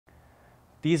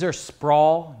These are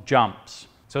sprawl jumps.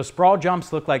 So sprawl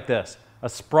jumps look like this. A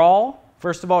sprawl,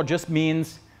 first of all, just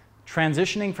means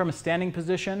transitioning from a standing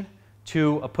position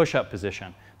to a push-up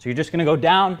position. So you're just going to go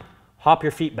down, hop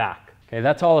your feet back. Okay,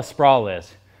 that's all a sprawl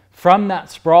is. From that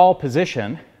sprawl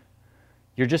position,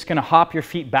 you're just going to hop your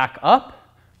feet back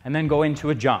up and then go into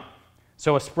a jump.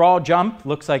 So a sprawl jump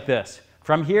looks like this.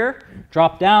 From here,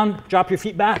 drop down, drop your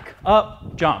feet back,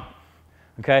 up, jump.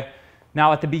 Okay?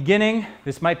 Now at the beginning,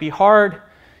 this might be hard.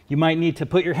 You might need to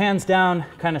put your hands down,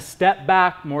 kind of step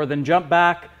back more than jump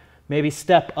back, maybe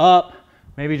step up,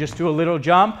 maybe just do a little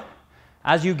jump.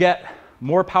 As you get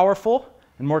more powerful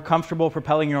and more comfortable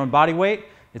propelling your own body weight,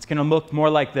 it's going to look more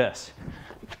like this.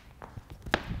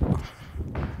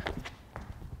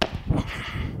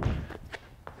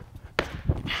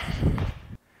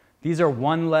 These are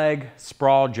one-leg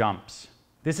sprawl jumps.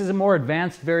 This is a more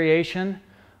advanced variation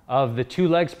of the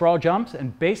two-leg sprawl jumps,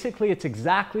 and basically it's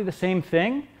exactly the same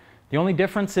thing. The only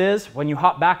difference is when you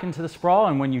hop back into the sprawl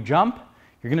and when you jump,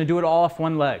 you're going to do it all off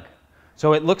one leg.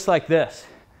 So it looks like this.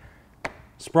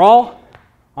 Sprawl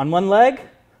on one leg,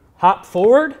 hop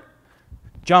forward,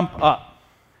 jump up.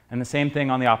 And the same thing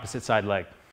on the opposite side leg.